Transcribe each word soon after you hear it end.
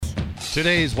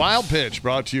Today's Wild Pitch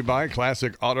brought to you by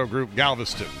Classic Auto Group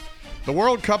Galveston. The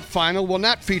World Cup final will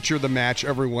not feature the match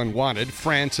everyone wanted,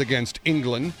 France against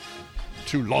England,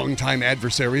 two longtime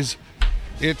adversaries.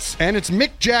 It's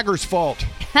Mick Jagger's fault.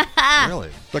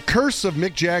 Really? The curse of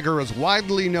Mick Jagger is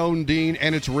widely known, Dean,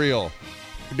 and it's real.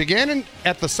 It began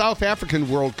at the South African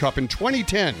World Cup in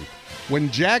 2010 when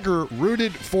Jagger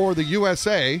rooted for the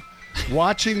USA,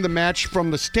 watching the match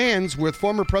from the stands with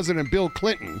former President Bill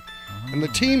Clinton, and the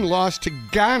team lost to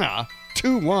Ghana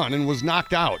 2-1 and was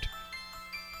knocked out.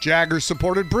 Jagger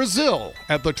supported Brazil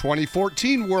at the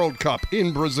 2014 World Cup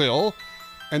in Brazil,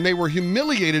 and they were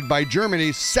humiliated by Germany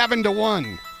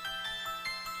 7-1.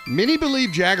 Many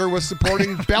believe Jagger was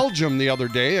supporting Belgium the other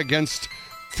day against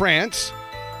France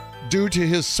due to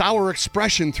his sour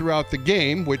expression throughout the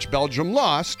game, which Belgium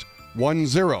lost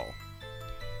 1-0.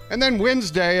 And then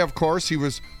Wednesday, of course, he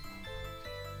was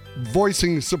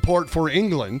voicing support for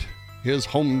England, his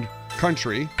home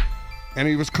country, and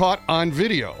he was caught on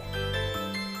video.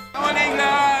 Go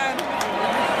England!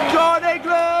 Go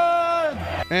England!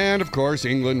 And, of course,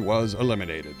 England was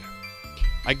eliminated.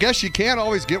 I guess you can't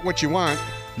always get what you want.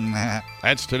 Nah.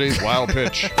 That's today's Wild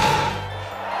Pitch.